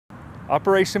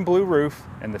Operation Blue Roof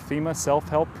and the FEMA Self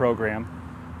Help Program,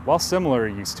 while similar,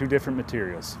 use two different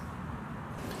materials.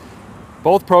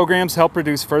 Both programs help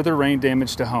reduce further rain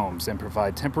damage to homes and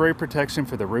provide temporary protection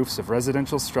for the roofs of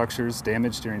residential structures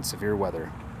damaged during severe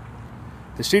weather.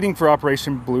 The sheeting for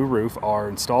Operation Blue Roof are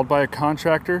installed by a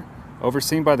contractor,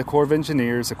 overseen by the Corps of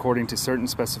Engineers according to certain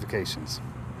specifications.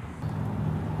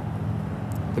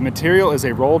 The material is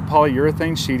a rolled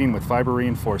polyurethane sheeting with fiber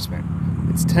reinforcement.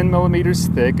 It's 10 millimeters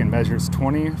thick and measures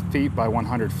 20 feet by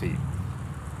 100 feet.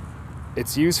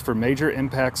 It's used for major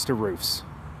impacts to roofs.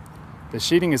 The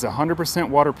sheeting is 100%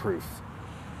 waterproof.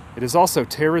 It is also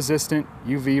tear resistant,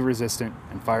 UV resistant,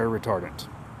 and fire retardant.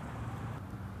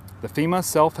 The FEMA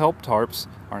Self Help tarps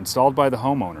are installed by the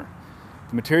homeowner.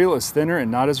 The material is thinner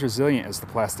and not as resilient as the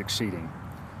plastic sheeting.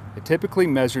 It typically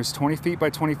measures 20 feet by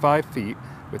 25 feet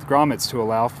with grommets to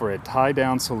allow for a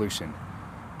tie-down solution.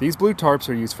 These blue tarps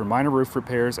are used for minor roof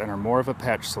repairs and are more of a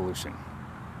patch solution.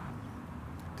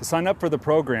 To sign up for the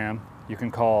program, you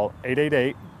can call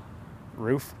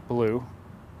 888-ROOF-BLUE.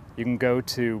 You can go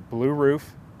to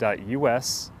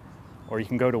blueroof.us, or you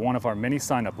can go to one of our many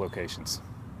sign-up locations.